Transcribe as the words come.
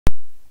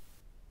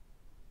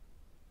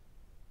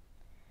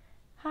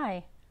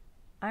Hi,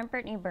 I'm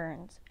Brittany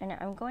Burns, and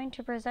I'm going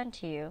to present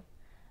to you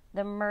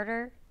the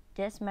murder,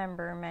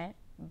 dismemberment,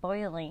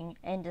 boiling,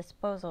 and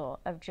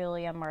disposal of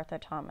Julia Martha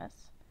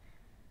Thomas,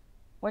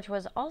 which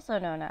was also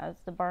known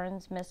as the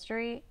Barnes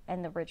Mystery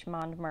and the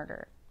Richmond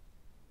Murder.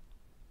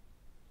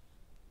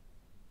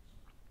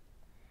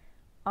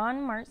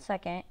 On March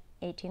 2nd,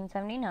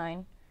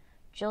 1879,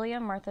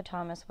 Julia Martha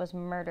Thomas was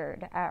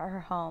murdered at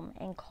her home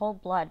in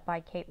cold blood by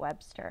Kate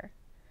Webster.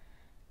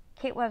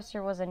 Kate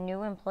Webster was a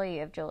new employee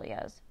of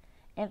Julia's.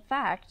 In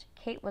fact,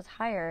 Kate was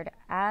hired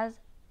as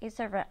a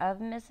servant of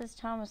Mrs.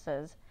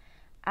 Thomas's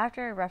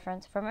after a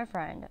reference from a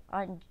friend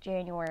on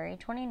January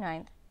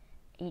 29,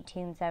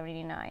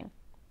 1879,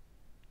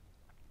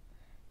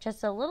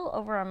 just a little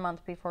over a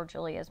month before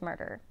Julia's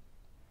murder.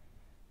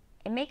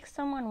 It makes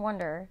someone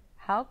wonder,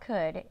 how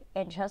could,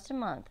 in just a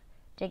month,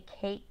 did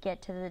Kate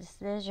get to the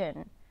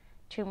decision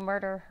to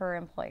murder her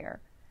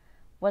employer?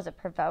 Was it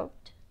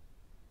provoked?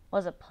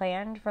 Was it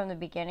planned from the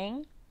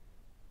beginning?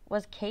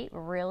 Was Kate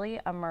really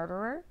a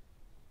murderer?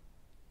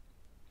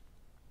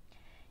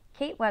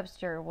 Kate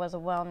Webster was a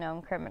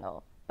well-known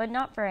criminal, but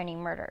not for any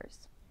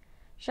murders.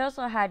 She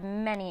also had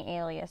many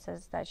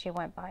aliases that she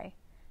went by.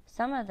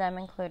 Some of them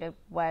included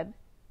Webb,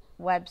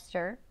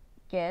 Webster,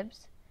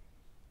 Gibbs,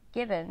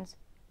 Gibbons,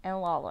 and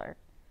Lawler.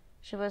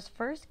 She was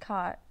first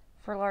caught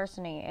for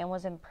larceny and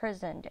was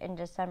imprisoned in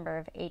December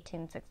of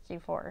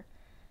 1864.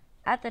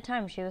 At the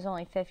time, she was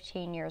only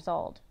 15 years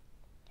old.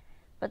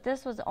 But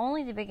this was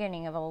only the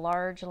beginning of a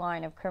large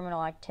line of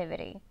criminal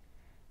activity.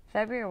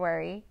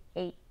 February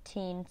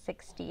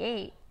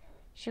 1868,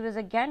 she was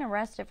again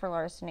arrested for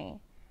larceny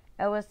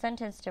and was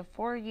sentenced to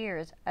 4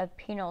 years of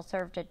penal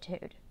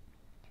servitude.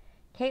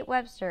 Kate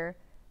Webster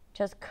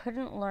just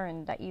couldn't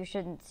learn that you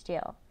shouldn't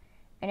steal,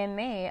 and in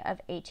May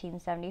of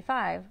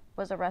 1875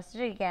 was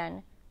arrested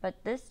again,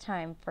 but this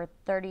time for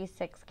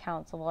 36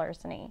 counts of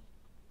larceny.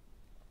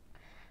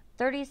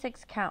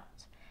 36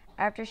 counts,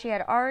 after she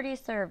had already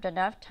served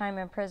enough time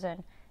in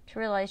prison to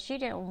realize she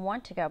didn't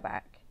want to go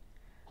back.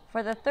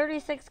 For the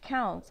 36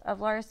 counts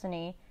of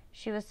larceny,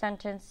 she was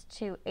sentenced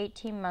to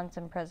 18 months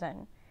in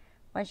prison.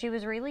 When she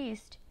was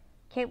released,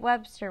 Kate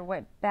Webster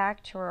went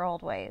back to her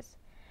old ways,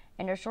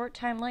 and a short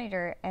time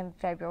later, in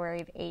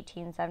February of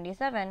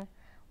 1877,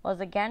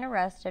 was again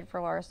arrested for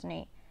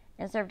larceny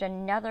and served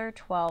another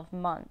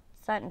 12-month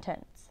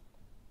sentence.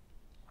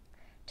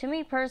 To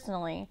me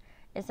personally,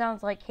 it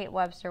sounds like Kate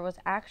Webster was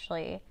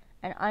actually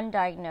an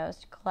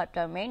undiagnosed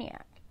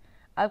kleptomaniac.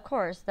 Of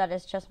course, that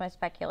is just my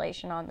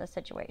speculation on the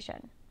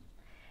situation.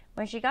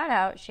 When she got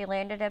out, she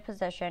landed a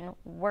position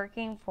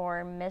working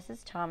for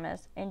Mrs.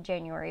 Thomas in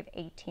January of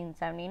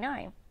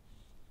 1879.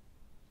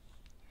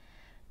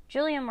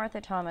 Julia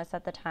Martha Thomas,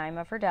 at the time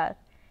of her death,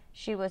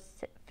 she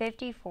was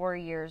 54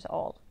 years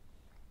old.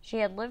 She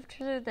had lived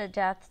through the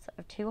deaths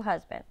of 2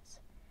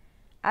 husbands.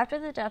 After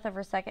the death of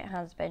her second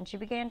husband, she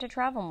began to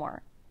travel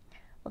more,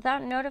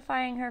 without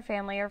notifying her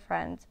family or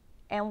friends,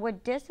 and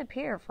would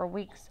disappear for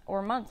weeks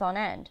or months on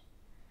end.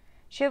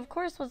 She, of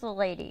course, was a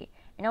lady,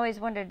 and always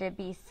wanted to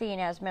be seen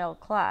as middle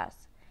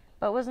class,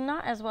 but was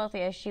not as wealthy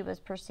as she was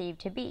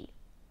perceived to be.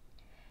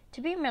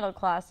 To be middle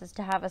class is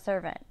to have a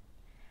servant.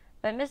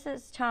 But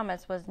Mrs.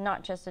 Thomas was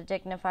not just a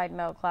dignified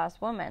middle class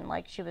woman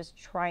like she was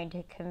trying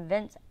to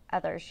convince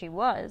others she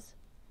was.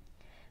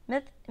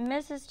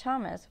 Mrs.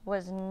 Thomas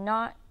was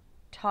not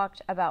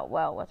talked about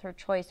well with her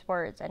choice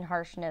words and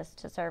harshness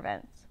to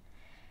servants.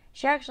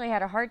 She actually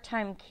had a hard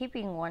time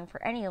keeping one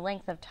for any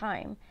length of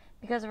time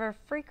because of her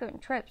frequent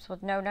trips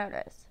with no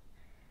notice.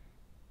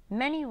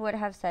 Many would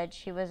have said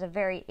she was a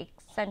very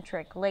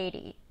eccentric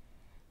lady.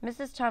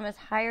 Mrs. Thomas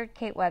hired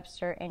Kate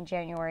Webster in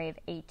January of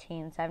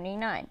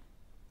 1879.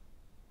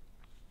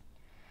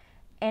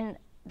 In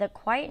the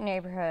quiet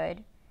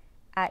neighborhood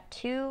at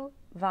 2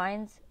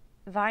 Vine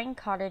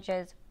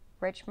Cottages,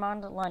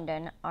 Richmond,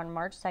 London, on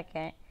March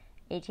 2nd,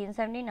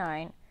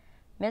 1879,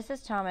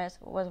 Mrs. Thomas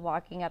was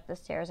walking up the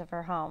stairs of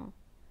her home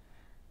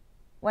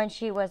when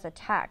she was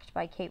attacked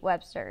by Kate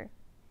Webster.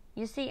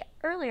 You see,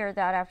 earlier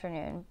that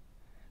afternoon,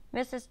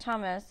 Mrs.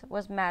 Thomas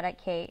was mad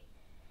at Kate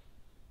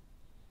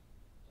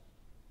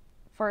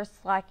for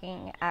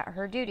slacking at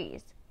her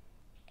duties,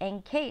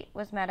 and Kate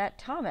was mad at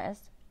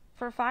Thomas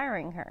for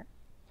firing her.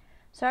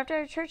 So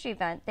after a church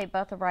event, they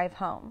both arrive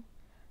home.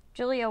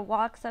 Julia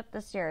walks up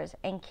the stairs,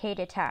 and Kate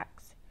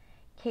attacks.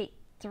 Kate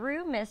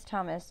threw Miss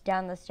Thomas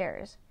down the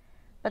stairs,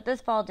 but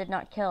this fall did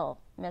not kill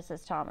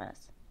Mrs.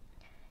 Thomas.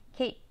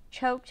 Kate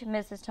choked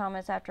Mrs.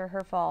 Thomas after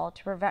her fall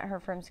to prevent her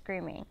from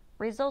screaming,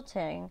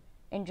 resulting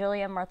in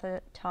Julia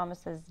Martha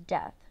Thomas's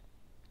death.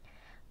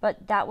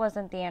 But that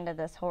wasn't the end of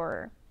this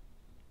horror.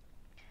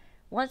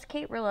 Once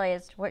Kate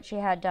realized what she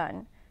had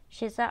done,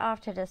 she set off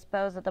to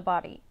dispose of the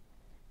body,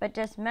 but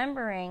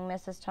dismembering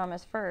Mrs.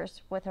 Thomas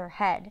first with her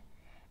head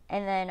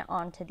and then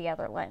onto the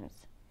other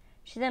limbs.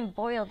 She then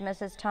boiled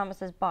Mrs.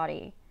 Thomas's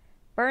body,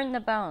 burned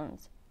the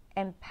bones,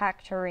 and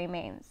packed her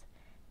remains,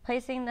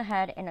 placing the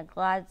head in a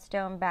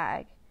Gladstone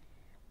bag,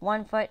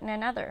 one foot in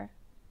another,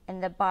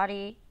 and the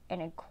body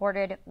in a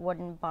corded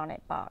wooden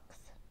bonnet box.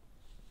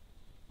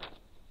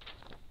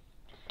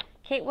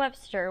 Kate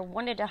Webster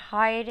wanted to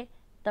hide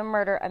the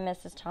murder of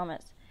Mrs.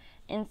 Thomas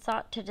and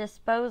sought to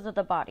dispose of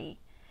the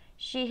body.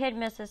 She hid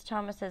Mrs.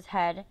 Thomas's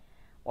head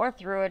or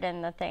threw it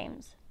in the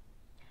Thames.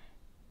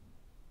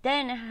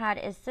 Then had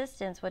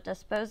assistance with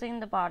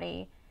disposing the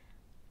body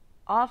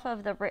off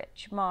of the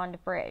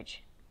Richmond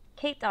Bridge.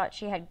 Kate thought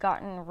she had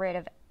gotten rid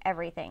of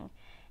everything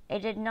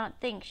and did not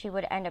think she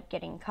would end up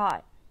getting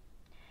caught.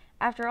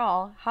 After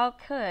all, how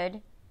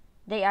could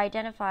they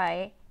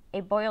identify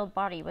a boiled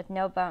body with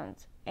no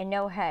bones and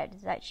no head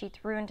that she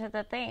threw into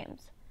the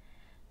Thames?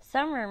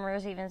 Some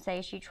rumors even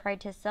say she tried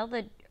to sell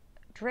the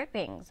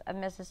drippings of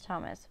Mrs.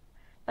 Thomas,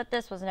 but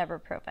this was never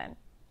proven.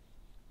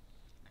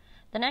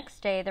 The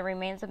next day, the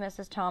remains of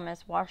Mrs.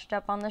 Thomas washed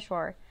up on the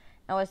shore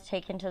and was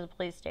taken to the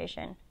police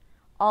station,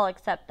 all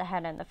except the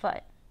head and the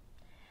foot.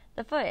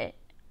 The foot,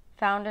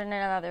 found in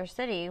another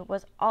city,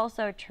 was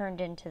also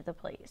turned into the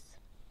police.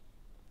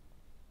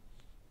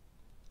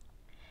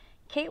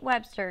 Kate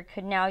Webster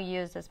could now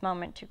use this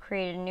moment to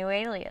create a new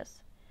alias.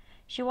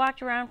 She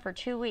walked around for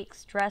 2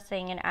 weeks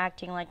dressing and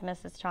acting like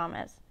Mrs.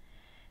 Thomas.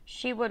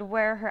 She would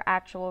wear her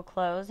actual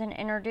clothes and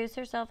introduce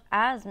herself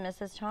as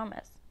Mrs.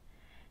 Thomas.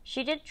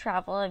 She did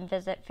travel and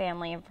visit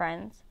family and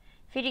friends,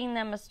 feeding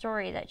them a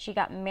story that she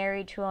got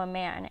married to a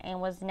man and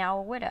was now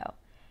a widow,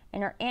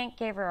 and her aunt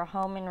gave her a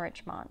home in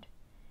Richmond.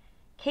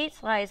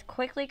 Kate's lies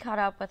quickly caught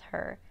up with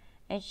her,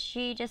 and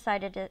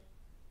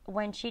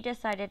when she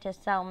decided to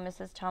sell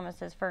Mrs.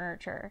 Thomas's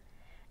furniture,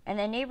 and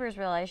the neighbors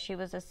realized she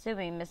was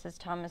assuming Mrs.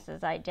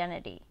 Thomas's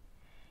identity.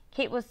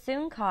 Kate was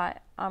soon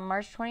caught on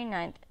March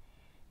 29th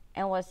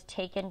and was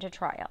taken to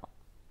trial.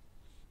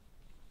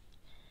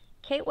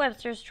 Kate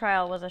Webster's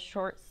trial was a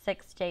short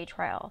 6-day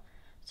trial,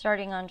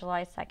 starting on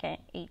July 2nd,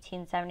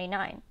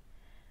 1879.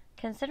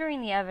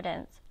 Considering the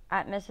evidence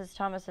at Mrs.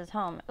 Thomas's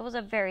home, it was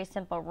a very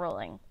simple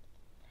ruling.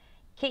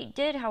 Kate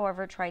did,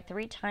 however, try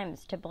 3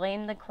 times to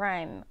blame the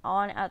crime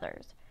on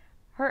others.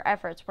 Her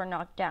efforts were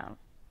knocked down.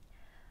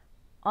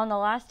 On the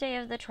last day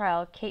of the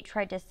trial, Kate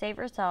tried to save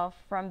herself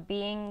from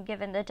being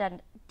given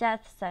the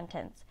death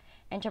sentence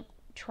and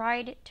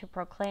tried to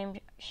proclaim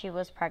she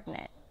was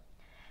pregnant.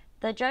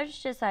 The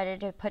judge decided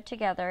to put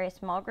together a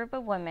small group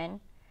of women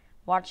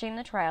watching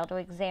the trial to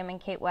examine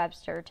Kate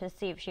Webster to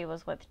see if she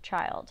was with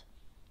child.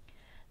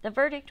 The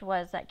verdict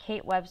was that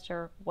Kate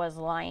Webster was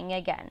lying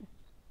again.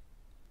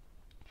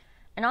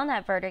 And on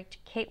that verdict,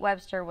 Kate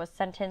Webster was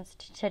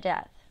sentenced to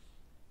death.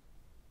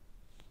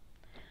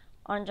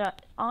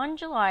 On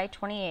July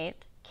 28th,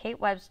 Kate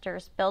Webster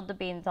spilled the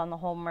beans on the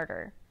whole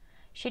murder.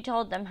 She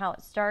told them how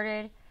it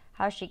started,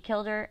 how she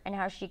killed her, and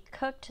how she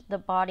cooked the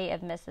body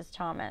of Mrs.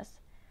 Thomas.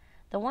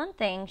 The one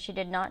thing she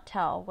did not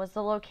tell was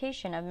the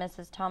location of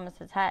Mrs.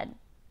 Thomas's head.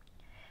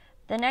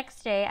 The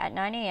next day at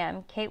 9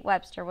 a.m., Kate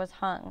Webster was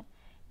hung,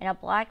 and a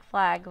black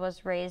flag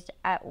was raised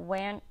at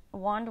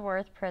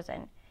Wandsworth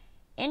Prison,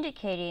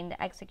 indicating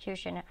the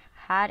execution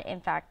had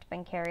in fact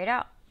been carried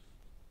out.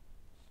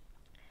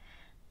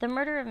 The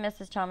murder of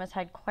Mrs. Thomas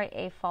had quite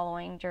a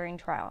following during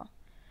trial.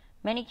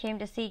 Many came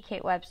to see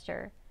Kate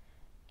Webster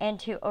and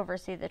to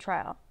oversee the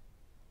trial.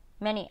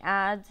 Many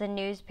ads and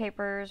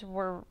newspapers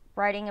were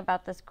writing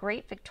about this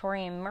great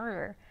Victorian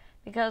murder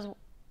because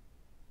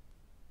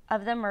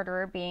of the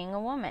murderer being a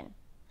woman.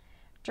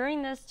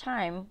 During this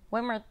time,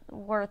 women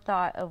were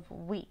thought of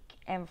weak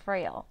and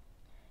frail.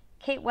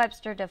 Kate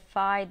Webster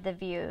defied the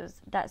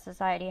views that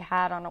society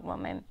had on a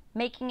woman,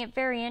 making it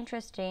very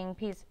interesting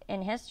piece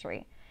in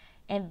history,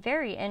 and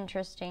very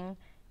interesting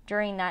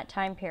during that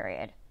time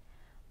period.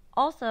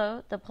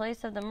 Also, the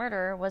place of the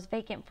murder was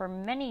vacant for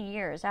many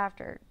years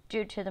after,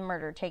 due to the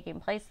murder taking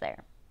place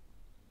there.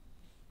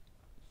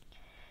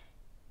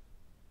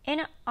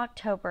 In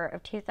October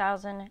of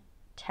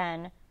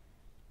 2010,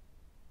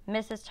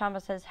 Mrs.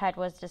 Thomas's head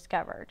was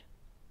discovered.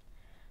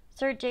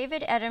 Sir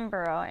David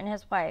Edinburgh and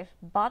his wife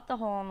bought the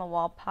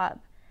Hole-in-the-Wall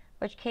pub,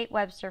 which Kate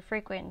Webster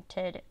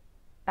frequented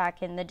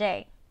back in the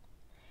day.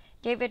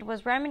 David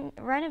was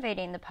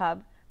renovating the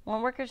pub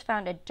when workers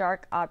found a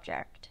dark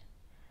object.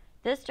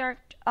 This dark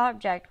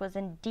object was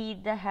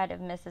indeed the head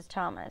of Mrs.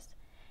 Thomas.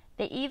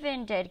 They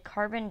even did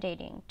carbon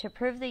dating to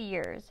prove the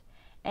years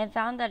and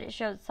found that it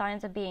showed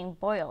signs of being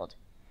boiled,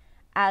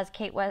 as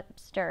Kate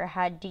Webster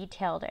had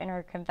detailed in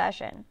her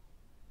confession.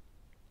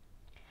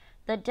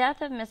 The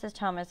death of Mrs.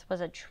 Thomas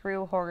was a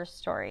true horror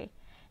story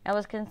and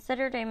was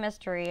considered a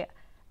mystery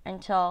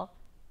until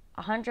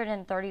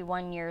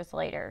 131 years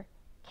later.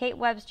 Kate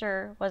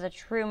Webster was a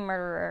true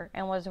murderer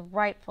and was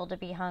rightful to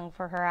be hung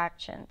for her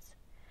actions.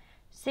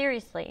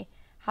 Seriously,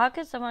 how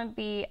could someone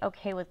be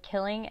okay with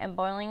killing and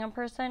boiling a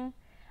person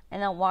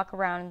and then walk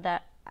around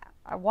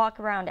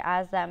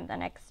as them the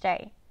next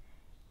day?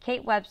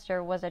 Kate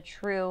Webster was a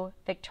true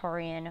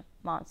Victorian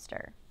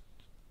monster.